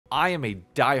I am a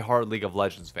diehard League of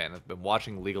Legends fan. I've been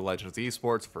watching League of Legends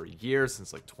esports for years,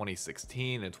 since like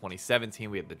 2016 and 2017.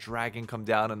 We had the Dragon come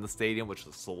down in the stadium, which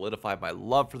solidified my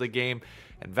love for the game.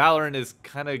 And Valorant is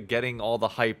kind of getting all the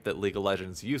hype that League of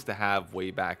Legends used to have way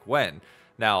back when.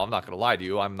 Now, I'm not going to lie to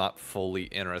you, I'm not fully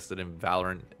interested in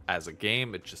Valorant as a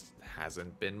game. It just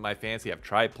hasn't been my fancy. I've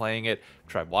tried playing it,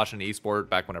 tried watching esport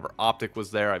back whenever Optic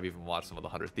was there. I've even watched some of the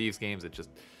 100 Thieves games.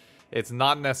 It's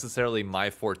not necessarily my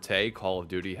forte. Call of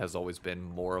Duty has always been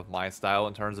more of my style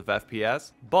in terms of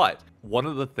FPS. But one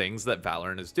of the things that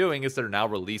Valorant is doing is they're now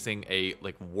releasing a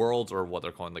Worlds, or what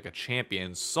they're calling like a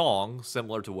Champions song,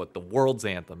 similar to what the Worlds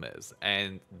Anthem is.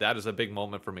 And that is a big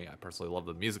moment for me. I personally love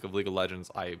the music of League of Legends.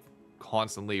 I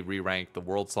constantly re-rank the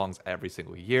world songs every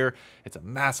single year. It's a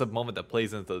massive moment that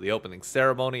plays into the opening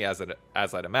ceremony, as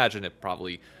I'd imagine it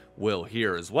probably will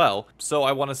here as well. So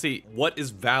I want to see, what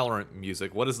is Valorant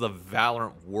music? What is the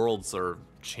Valorant Worlds or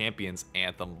Champions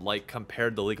Anthem like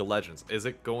compared to League of Legends? Is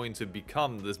it going to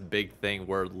become this big thing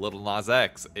where Lil Nas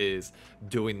X is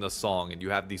doing the song and you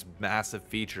have these massive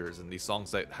features and these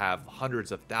songs that have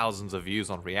hundreds of thousands of views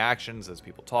on reactions as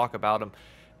people talk about them?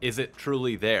 Is it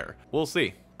truly there? We'll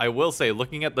see. I will say,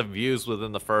 looking at the views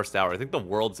within the first hour, I think the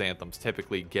World's Anthems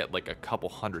typically get like a couple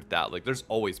 100,000. Like, there's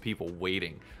always people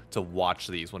waiting to watch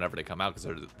these whenever they come out, because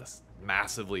they're this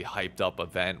massively hyped up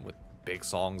event with big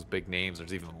songs, big names.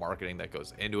 There's even marketing that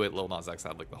goes into it. Lil Nas X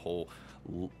had like the whole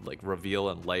like reveal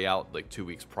and layout like 2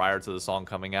 weeks prior to the song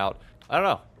coming out. I don't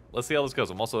know. Let's see how this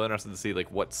goes. I'm also interested to see like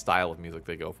what style of music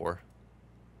they go for.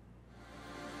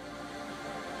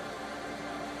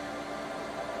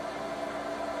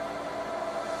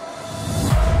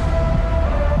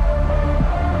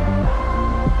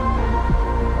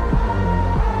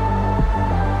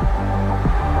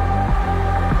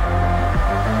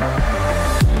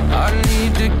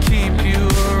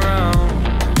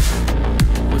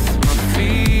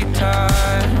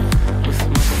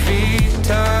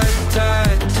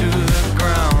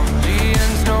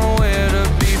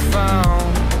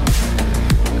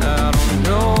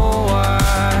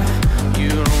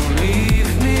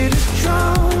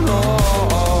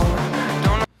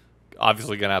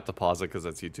 Obviously gonna have to pause it because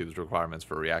that's YouTube's requirements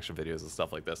for reaction videos and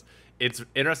stuff like this. It's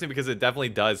interesting because it definitely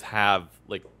does have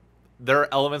like, there are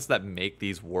elements that make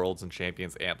these Worlds and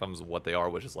Champions anthems what they are,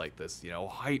 which is like this, you know,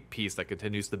 hype piece that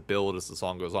continues to build as the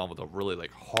song goes on with a really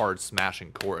like hard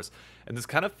smashing chorus. And this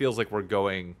kind of feels like we're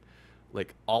going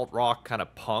like alt rock kind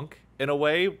of punk in a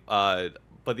way, but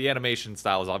the animation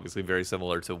style is obviously very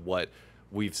similar to what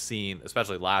we've seen,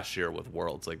 especially last year with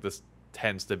Worlds. Like, this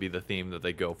tends to be the theme that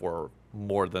they go for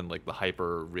more than like the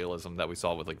hyper realism that we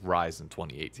saw with like Rise in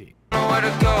 2018. Don't know where to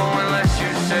go unless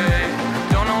you say.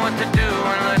 Don't know what to do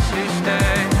unless you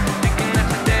stay. Thinking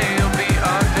that today will be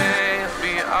our day, it'll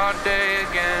be our day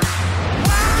again.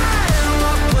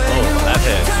 Oh, that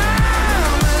hits.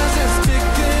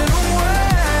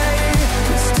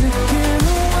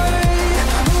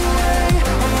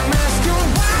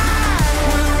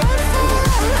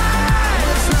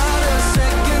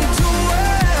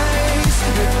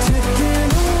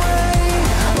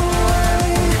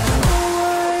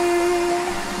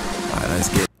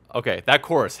 Okay, that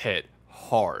chorus hit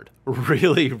hard.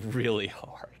 Really, really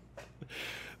hard.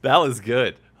 That was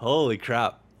good. Holy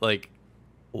crap. Like,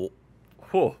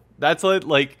 whew. That's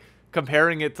like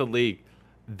comparing it to League.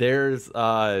 There's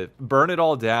Burn It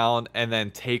All Down and then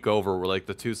Take Over were like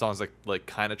the two songs that like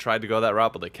kind of tried to go that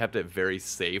route, but they kept it very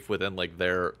safe within like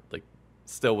their like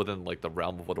still within like the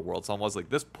realm of what a world song was. Like,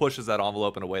 this pushes that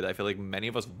envelope in a way that I feel like many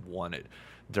of us wanted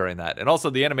during that. And also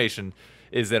the animation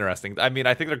is interesting. I mean,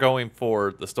 I think they're going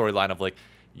for the storyline of like,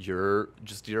 you're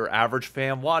just your average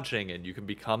fan watching and you can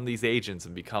become these agents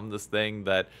and become this thing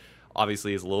that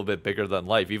obviously is a little bit bigger than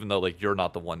life, even though like you're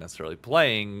not the one necessarily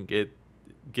playing. It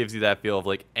gives you that feel of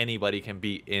like anybody can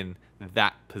be in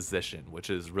that position, which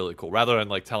is really cool, rather than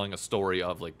like telling a story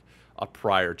of like a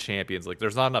prior champions. Like,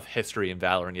 there's not enough history in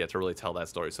Valorant yet to really tell that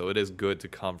story, so it is good to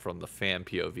come from the fan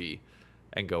POV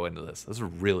and go into this. This is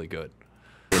really good.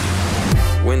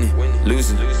 Winning,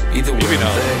 losing, either way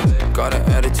I'm got an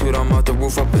attitude, I'm off the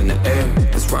roof up in the air.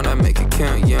 Let's run, I make it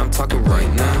count, yeah, I'm talking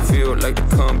right now. Feel like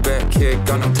the comeback kid,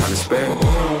 got no time to spare.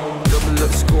 Double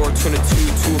up score,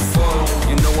 22-4.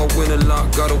 You know I win a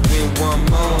lot, gotta win one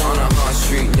more. On a hot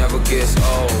street, never gets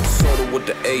old. Soda with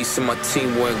the ace and my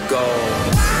team went gold.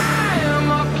 Why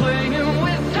am I playing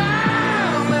with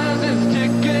time as it's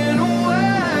ticking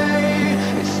away?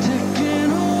 It's ticking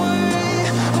away,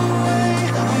 away.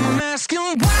 I'm asking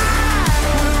why.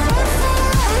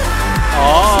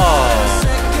 Oh.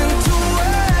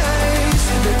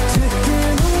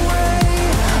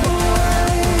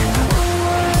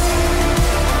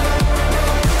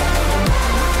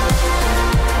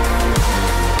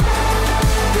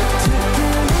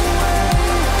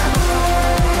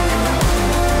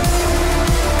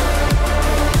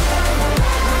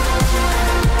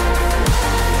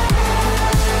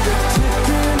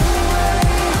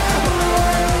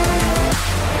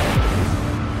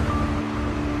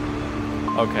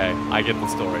 Okay, I get the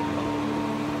story.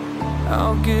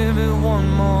 I'll give it one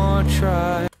more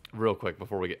try. Real quick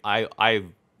before we get,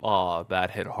 oh,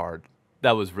 that hit hard.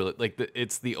 That was really like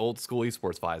it's the old school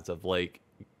esports vibes of like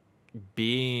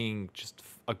being just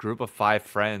a group of 5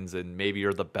 friends, and maybe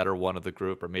you're the better one of the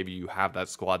group, or maybe you have that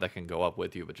squad that can go up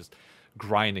with you, but just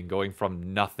grinding, going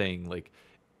from nothing, like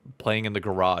playing in the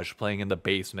garage, playing in the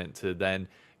basement, to then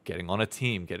getting on a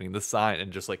team, getting the sign,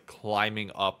 and just like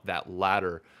climbing up that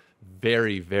ladder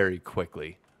very, very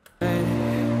quickly. I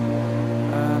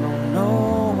don't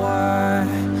know why,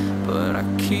 but I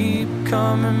keep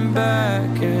coming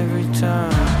back every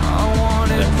time. I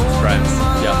want it more than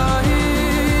my life.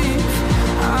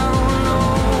 I don't know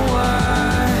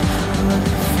why, but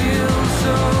it feels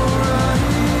so right.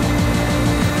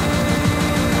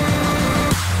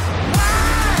 Why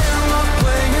am I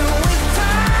playing with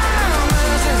time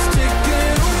as it's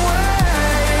ticking away?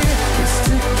 It's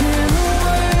ticking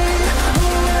away,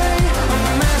 away.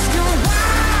 I'm asking why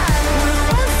we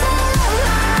run for our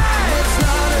lives.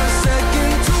 Not a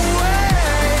second to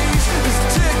waste. It's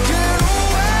ticking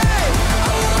away,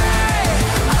 away,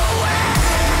 away.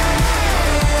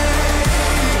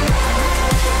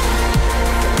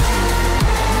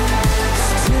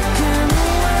 It's ticking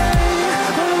away,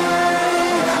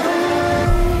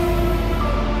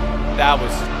 That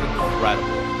was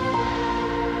incredible.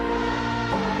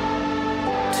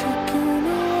 ticking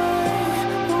away.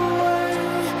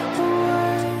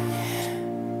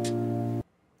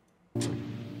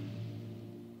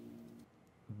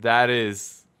 That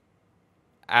is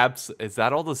is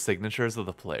that all the signatures of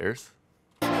the players?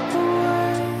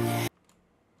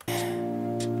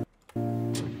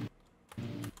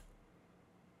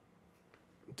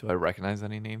 Do I recognize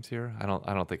any names here? I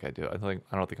don't think I do. I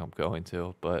don't think I'm going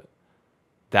to, but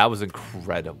that was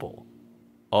incredible.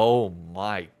 Oh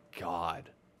my god.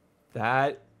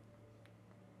 That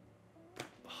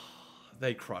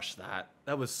they crushed that.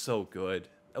 That was so good.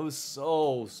 That was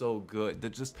so good.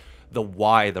 The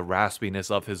why, the raspiness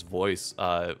of his voice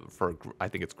for I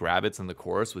think it's Grabbits in the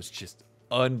chorus was just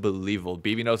unbelievable.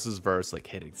 BBNOS's verse like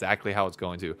hit exactly how it's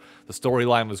going to. The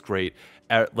storyline was great.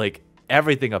 Like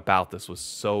everything about this was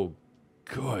so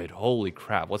good. Holy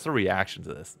crap. What's the reaction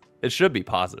to this? It should be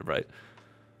positive, right?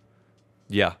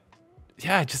 Yeah.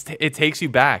 Yeah, it takes you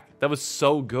back. That was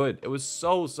so good. It was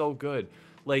so good.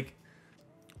 Like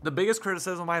the biggest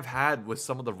criticism I've had with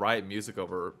some of the Riot music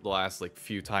over the last like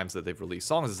few times that they've released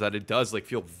songs is that it does like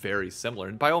feel very similar.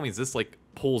 And by all means, this like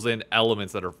pulls in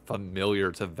elements that are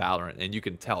familiar to Valorant, and you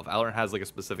can tell Valorant has like a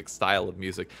specific style of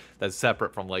music that's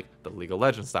separate from like the League of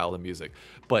Legends style of music.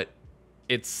 But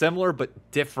it's similar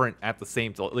but different at the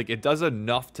same time. Like it does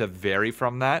enough to vary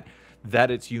from that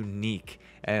it's unique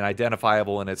and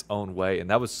identifiable in its own way.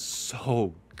 And that was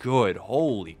so good.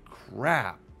 Holy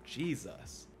crap.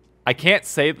 Jesus. I can't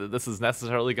say that this is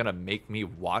necessarily going to make me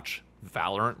watch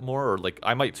Valorant more, or like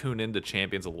I might tune into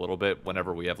Champions a little bit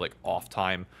whenever we have like off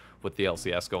time with the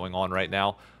LCS going on right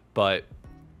now, but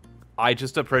I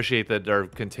just appreciate that they're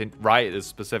Riot is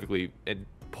specifically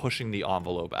pushing the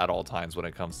envelope at all times when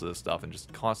it comes to this stuff, and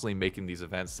just constantly making these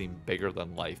events seem bigger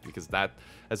than life, because that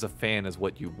as a fan is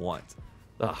what you want.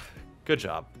 Ugh, good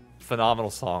job. Phenomenal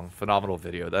song, phenomenal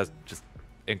video. That's just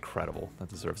incredible. That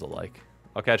deserves a like.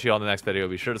 I'll catch you on the next video.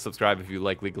 Be sure to subscribe if you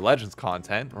like League of Legends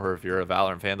content, or if you're a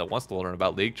Valorant fan that wants to learn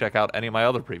about League, check out any of my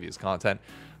other previous content.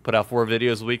 Put out 4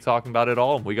 videos a week talking about it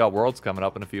all, and we got Worlds coming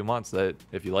up in a few months that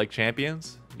if you like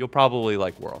Champions, you'll probably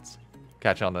like Worlds.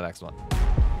 Catch you on the next one.